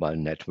mobile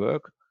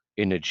network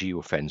in a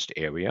geofenced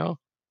area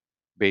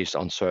based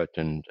on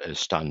certain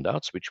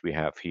standards, which we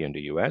have here in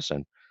the US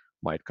and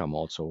might come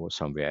also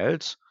somewhere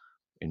else.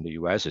 In the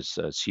US, it's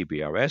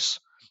CBRS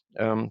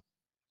um,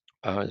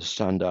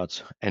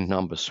 standards. And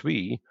number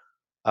three,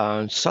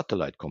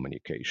 satellite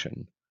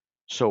communication.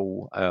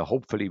 So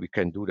hopefully we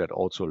can do that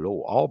also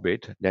low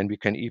orbit. Then we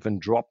can even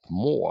drop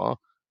more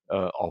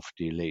of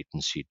the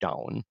latency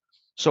down.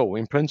 So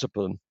in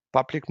principle,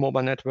 public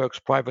mobile networks,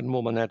 private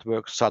mobile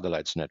networks,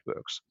 satellites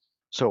networks.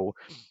 So,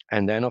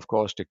 and then of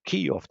course the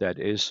key of that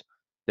is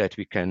that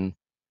we can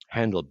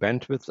handle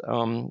bandwidth,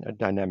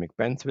 dynamic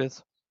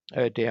bandwidth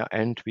there,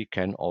 and we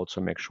can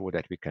also make sure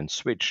that we can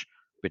switch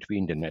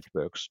between the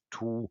networks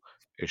to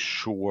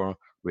assure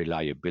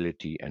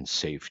reliability and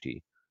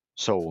safety.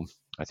 So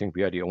I think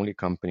we are the only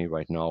company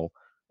right now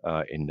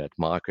in that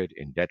market,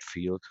 in that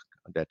field,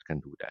 that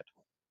can do that.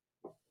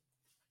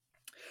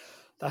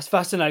 That's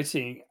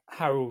fascinating,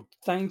 Harold.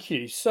 Thank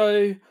you.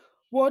 So,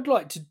 what I'd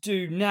like to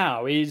do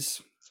now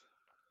is,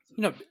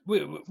 we're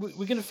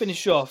going to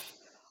finish off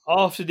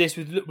after this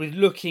with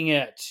looking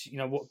at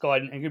what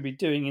Guidant are going to be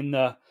doing in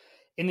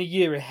the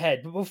year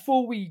ahead. But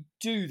before we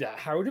do that,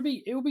 Harold,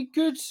 it would be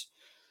good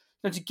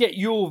to get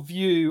your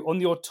view on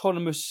the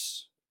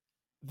autonomous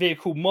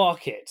vehicle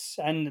market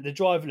and the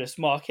driverless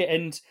market,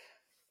 and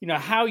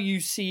how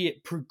you see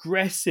it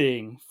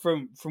progressing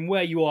from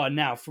where you are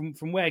now, from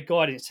where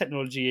Guidance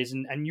technology is,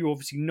 and you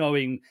obviously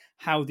knowing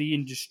how the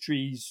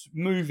industry's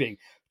moving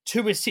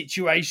to a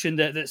situation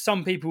that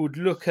some people would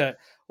look at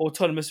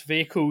autonomous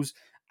vehicles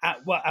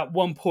at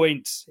one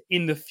point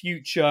in the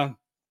future,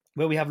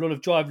 where we have a lot of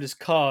driverless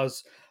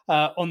cars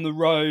on the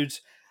road,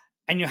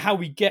 and how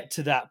we get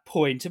to that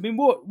point. I mean,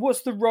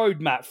 what's the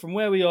roadmap from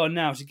where we are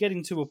now to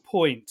getting to a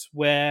point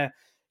where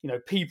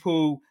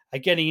people are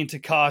getting into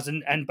cars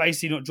and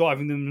basically not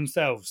driving them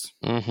themselves?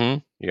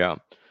 Yeah.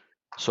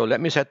 So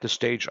let me set the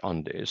stage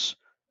on this.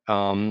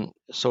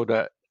 So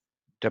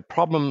the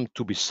problem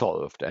to be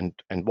solved and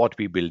what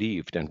we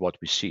believed and what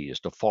we see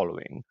is the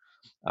following.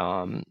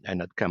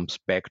 And it comes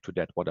back to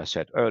that what I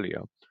said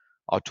earlier.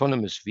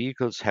 Autonomous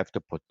vehicles have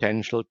the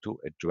potential to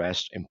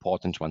address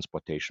important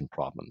transportation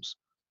problems.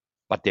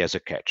 But there's a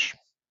catch.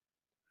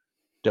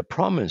 The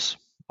promise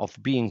of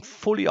being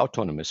fully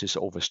autonomous is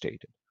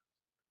overstated.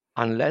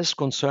 Unless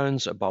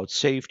concerns about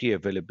safety,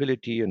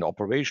 availability, and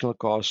operational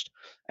cost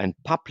and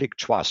public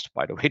trust,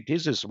 by the way,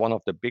 this is one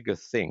of the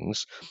biggest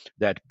things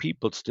that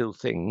people still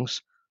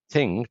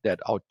think that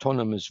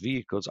autonomous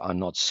vehicles are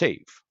not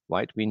safe,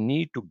 right? We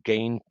need to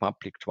gain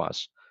public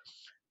trust.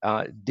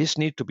 This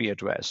need to be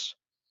addressed.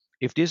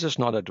 If this is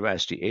not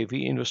addressed, the AV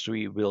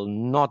industry will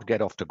not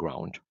get off the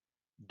ground.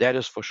 That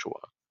is for sure.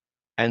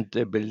 And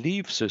the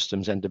belief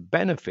systems and the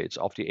benefits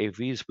of the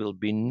AVs will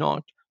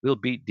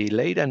be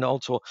delayed, and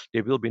also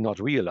they will be not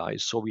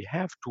realized. So we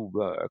have to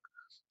work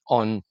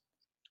on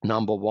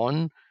number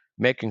one,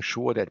 making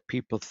sure that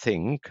people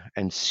think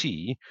and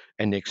see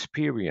and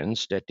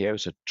experience that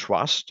there's a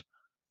trust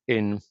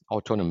in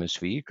autonomous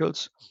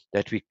vehicles,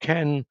 that we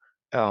can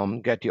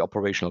get the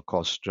operational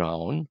costs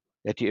down,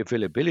 that the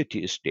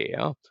availability is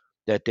there,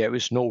 that there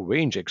is no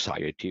range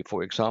anxiety,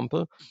 for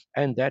example,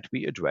 and that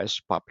we address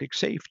public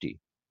safety,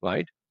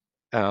 right?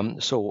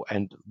 And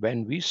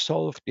when we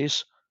solve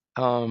these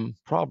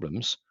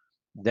problems,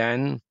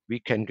 then we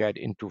can get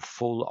into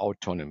full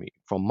autonomy.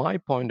 From my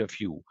point of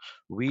view,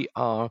 we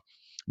are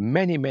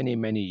many, many,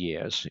 many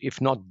years,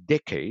 if not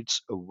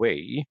decades,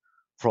 away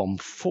from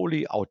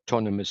fully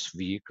autonomous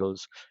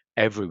vehicles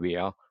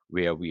everywhere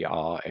where we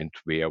are and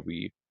where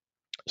we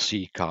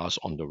see cars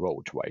on the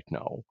road right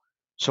now.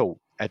 So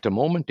at the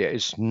moment, there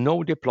is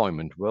no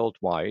deployment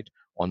worldwide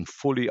on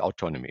fully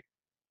autonomy.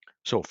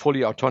 So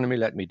fully autonomy,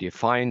 let me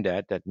define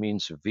that. That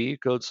means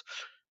vehicles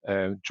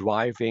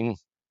driving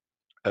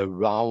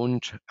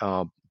around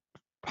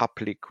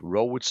public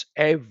roads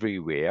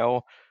everywhere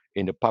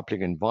in the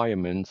public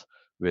environment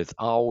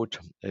without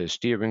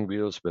steering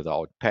wheels,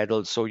 without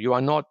pedals. So you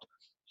are not,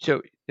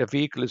 so the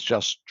vehicle is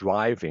just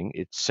driving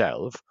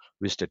itself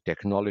with the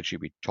technology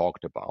we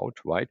talked about,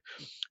 right?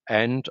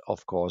 And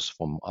of course,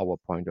 from our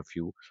point of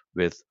view,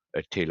 with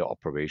a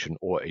teleoperation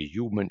or a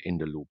human in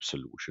the loop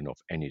solution of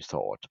any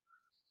sort.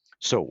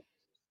 So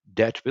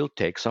that will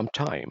take some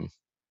time.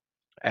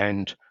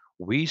 And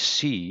we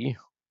see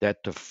that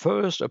the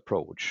first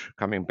approach,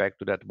 coming back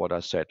to that, what I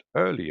said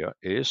earlier,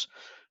 is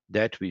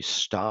that we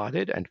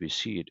started, and we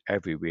see it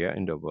everywhere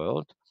in the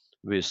world,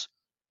 with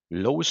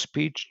low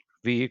speed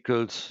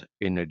vehicles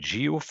in a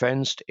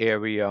geofenced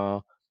area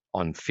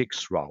on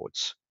fixed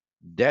routes.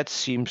 That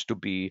seems to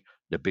be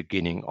the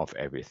beginning of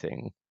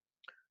everything.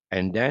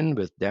 And then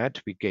with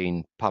that, we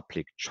gain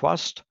public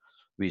trust.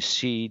 We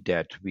see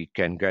that we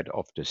can get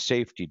off the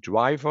safety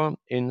driver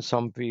in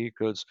some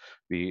vehicles.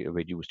 We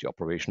reduce the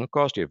operational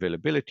cost, the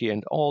availability,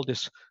 and all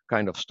this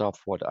kind of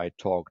stuff, what I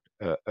talked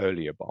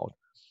earlier about.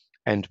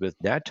 And with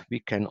that,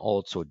 we can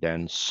also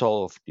then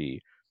solve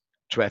the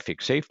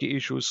traffic safety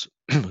issues,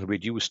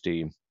 reduce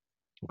the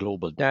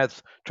global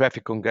death,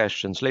 traffic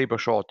congestions, labor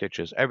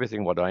shortages,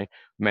 everything what I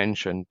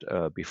mentioned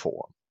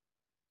before.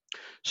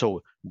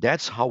 So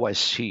that's how I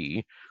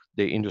see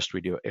the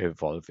industry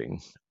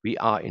evolving. We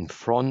are in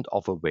front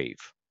of a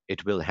wave.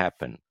 It will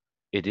happen.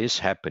 It is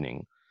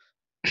happening.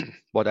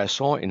 What I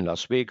saw in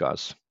Las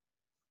Vegas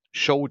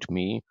showed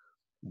me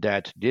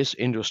that this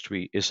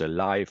industry is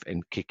alive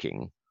and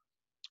kicking.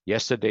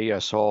 Yesterday, I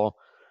saw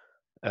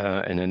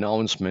an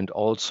announcement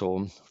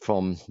also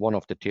from one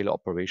of the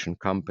teleoperation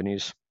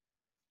companies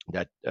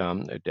that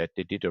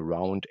they did a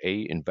round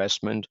A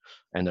investment,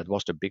 and that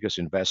was the biggest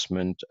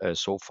investment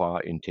so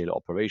far in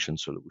teleoperation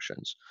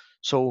solutions.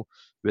 So,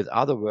 with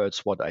other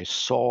words, what I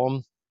saw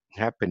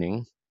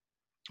happening,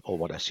 or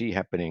what I see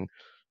happening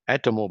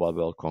at the Mobile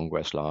World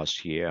Congress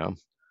last week,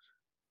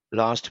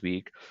 last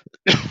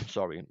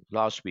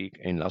week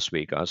in Las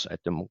Vegas at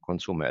the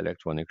Consumer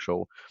Electronics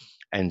Show,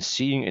 and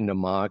seeing in the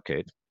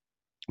market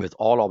with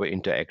all our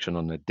interaction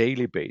on a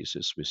daily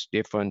basis with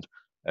different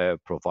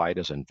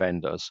providers and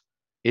vendors,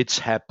 it's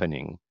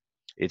happening.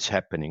 It's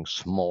happening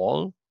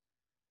small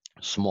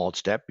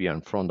step. We are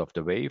in front of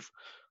the wave,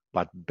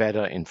 but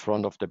better in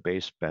front of the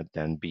base bet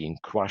than being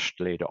crushed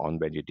later on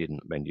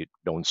when you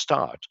don't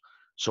start.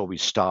 So we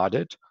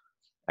started,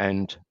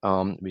 and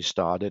we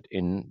started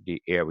in the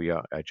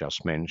area I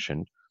just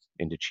mentioned,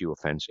 in the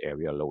geofence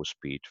area, low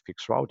speed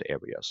fixed route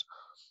areas.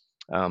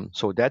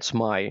 So that's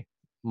my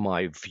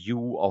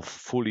view of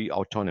fully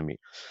autonomy.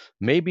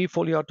 Maybe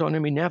fully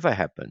autonomy never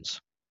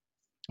happens,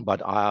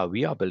 but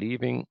we are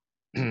believing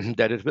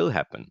that it will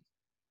happen.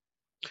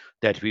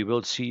 That we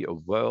will see a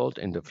world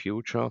in the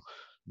future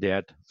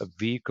that a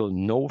vehicle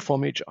know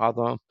from each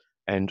other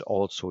and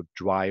also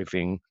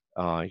driving,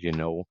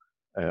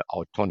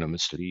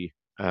 autonomously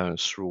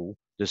through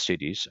the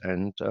cities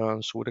and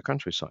through the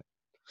countryside.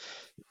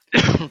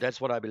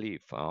 That's what I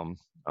believe,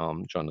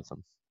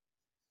 Jonathan.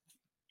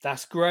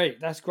 That's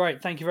great. That's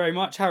great. Thank you very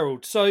much,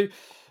 Harold. So,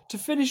 to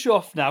finish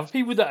off now, for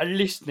people that are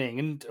listening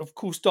and, of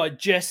course,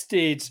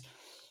 digested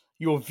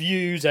your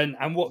views and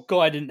what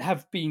Guidant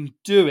have been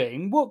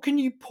doing, what can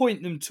you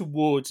point them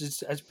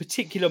towards as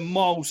particular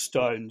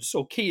milestones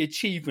or key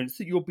achievements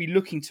that you'll be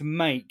looking to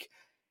make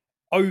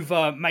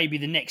over maybe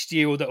the next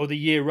year or the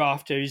year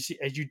after as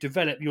you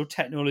develop your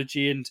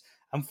technology and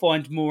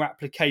find more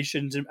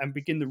applications and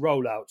begin the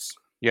rollouts?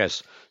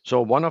 Yes.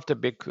 So one of the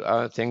big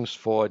things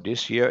for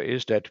this year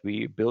is that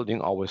we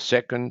building our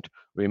second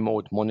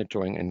remote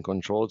monitoring and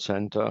control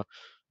center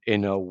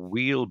in a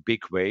real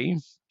big way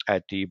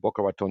at the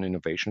Boca Raton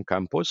Innovation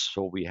Campus.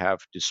 So we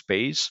have the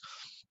space.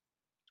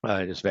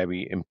 It is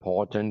very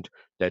important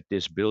that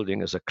this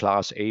building is a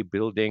Class A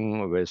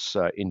building with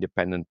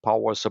independent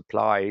power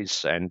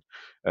supplies and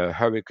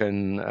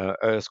hurricane,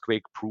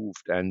 earthquake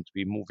proofed, and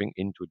we're moving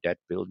into that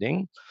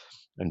building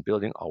and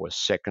building our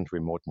second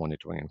remote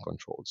monitoring and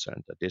control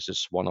center. This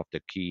is one of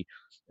the key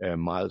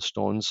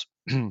milestones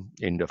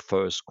in the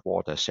first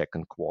quarter,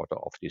 second quarter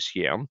of this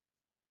year.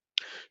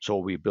 So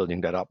we're building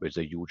that up with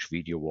a huge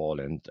video wall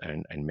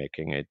and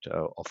making it,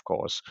 of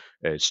course,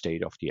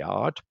 state of the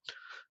art.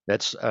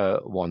 That's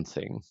one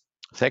thing.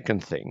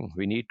 Second thing,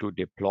 we need to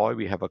deploy.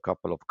 We have a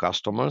couple of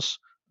customers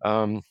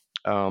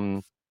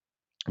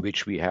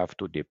which we have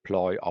to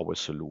deploy our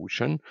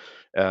solution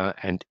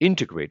and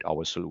integrate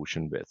our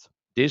solution with.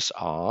 These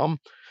are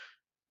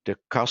the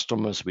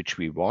customers which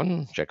we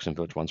won,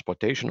 Jacksonville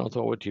Transportation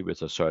Authority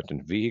with a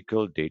certain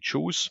vehicle they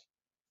choose.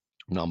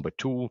 Number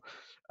two,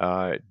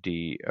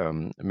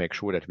 make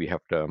sure that we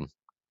have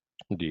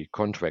the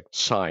contract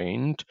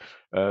signed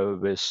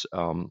with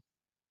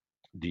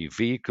the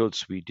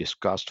vehicles we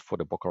discussed for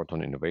the Boca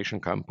Raton Innovation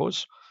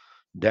Campus.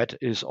 That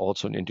is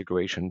also an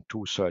integration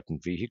to certain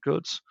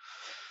vehicles.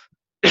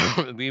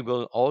 We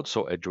will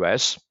also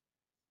address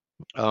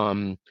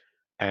and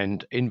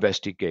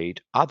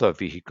investigate other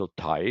vehicle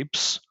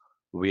types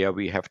where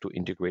we have to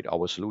integrate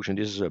our solution.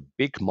 This is a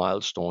big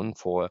milestone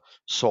for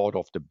sort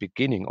of the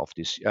beginning of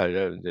this,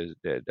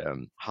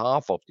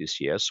 half of this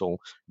year, so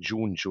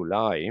June,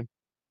 July,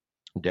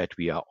 that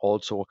we are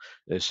also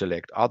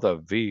select other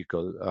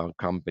vehicle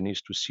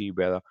companies to see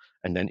where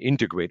and then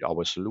integrate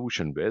our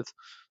solution with,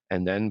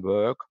 and then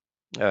work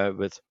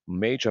with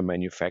major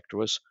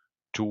manufacturers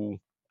to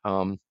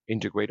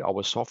integrate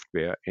our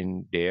software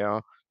in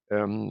their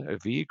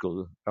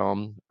vehicle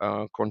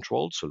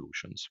control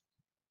solutions.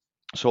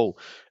 So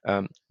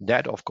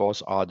that, of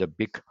course, are the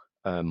big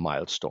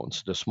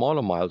milestones. The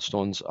smaller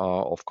milestones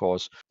are, of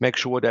course, make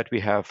sure that we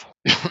have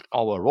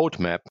our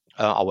roadmap,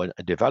 our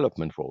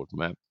development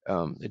roadmap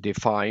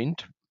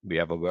defined. We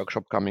have a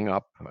workshop coming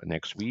up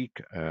next week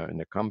in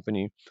the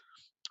company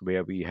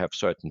where we have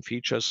certain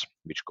features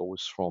which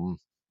goes from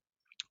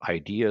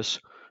ideas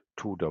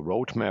to the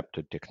roadmap,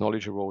 the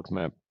technology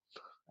roadmap,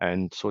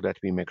 and so that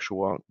we make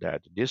sure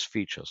that these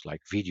features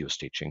like video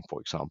stitching, for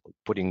example,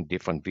 putting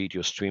different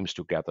video streams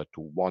together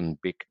to one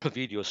big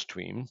video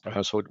stream,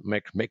 so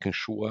making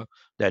sure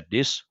that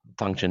these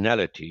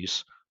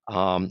functionalities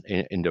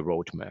in the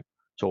roadmap.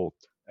 So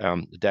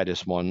that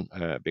is one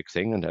big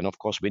thing. And then, of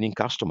course, winning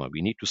customer.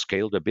 We need to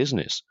scale the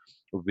business.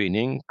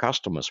 Winning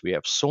customers. We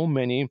have so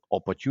many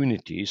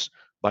opportunities,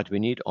 but we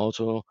need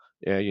also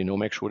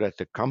make sure that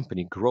the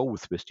company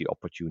grows with the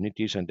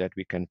opportunities and that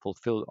we can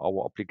fulfill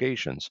our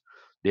obligations.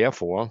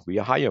 Therefore, we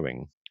are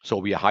hiring. So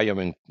we are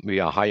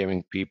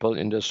hiring people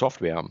in the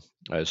software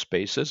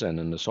spaces and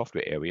in the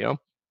software area,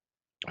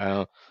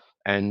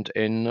 and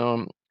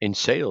in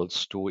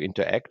sales to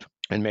interact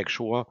and make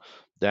sure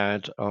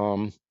that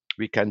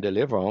we can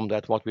deliver on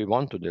that what we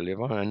want to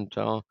deliver, and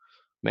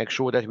make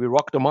sure that we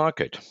rock the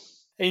market.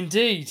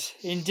 Indeed,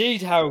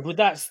 Harold.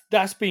 Well,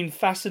 that's been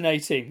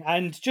fascinating.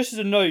 And just as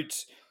a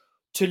note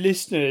to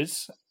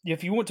listeners,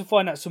 if you want to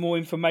find out some more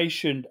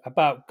information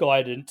about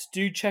Guidant,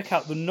 do check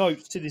out the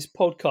notes to this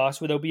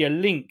podcast where there'll be a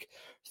link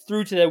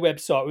through to their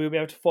website where you'll be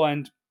able to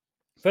find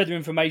further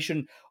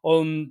information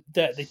on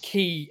the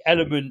key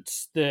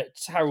elements that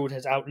Harold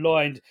has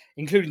outlined,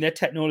 including their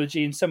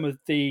technology and some of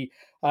the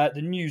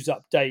news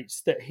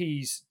updates that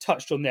he's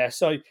touched on there.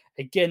 So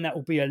again, that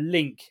will be a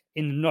link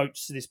in the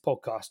notes to this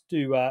podcast.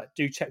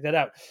 Do check that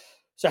out.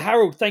 So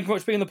Harold, thank you very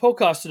much for being on the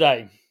podcast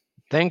today.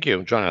 Thank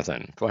you,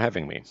 Jonathan, for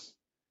having me.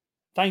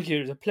 Thank you.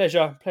 It was a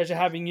pleasure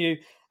having you.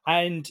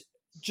 And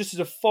just as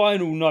a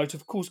final note,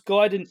 of course,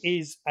 Guidant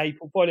is a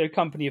portfolio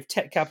company of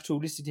Tech Capital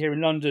listed here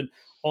in London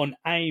on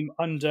AIM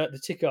under the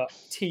ticker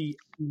TEK.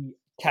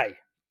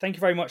 Thank you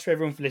very much for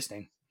everyone for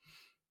listening.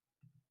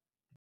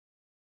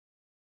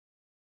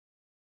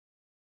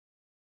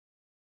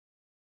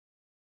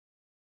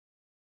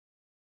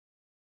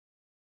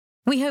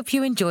 We hope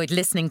you enjoyed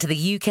listening to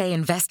the UK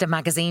Investor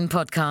Magazine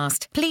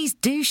podcast. Please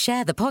do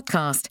share the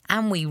podcast,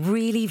 and we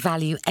really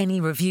value any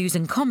reviews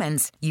and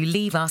comments you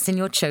leave us in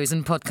your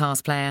chosen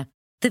podcast player.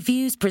 The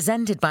views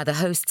presented by the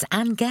hosts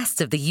and guests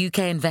of the UK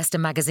Investor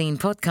Magazine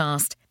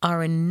podcast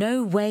are in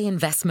no way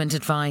investment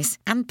advice,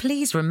 and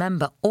please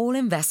remember all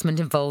investment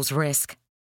involves risk.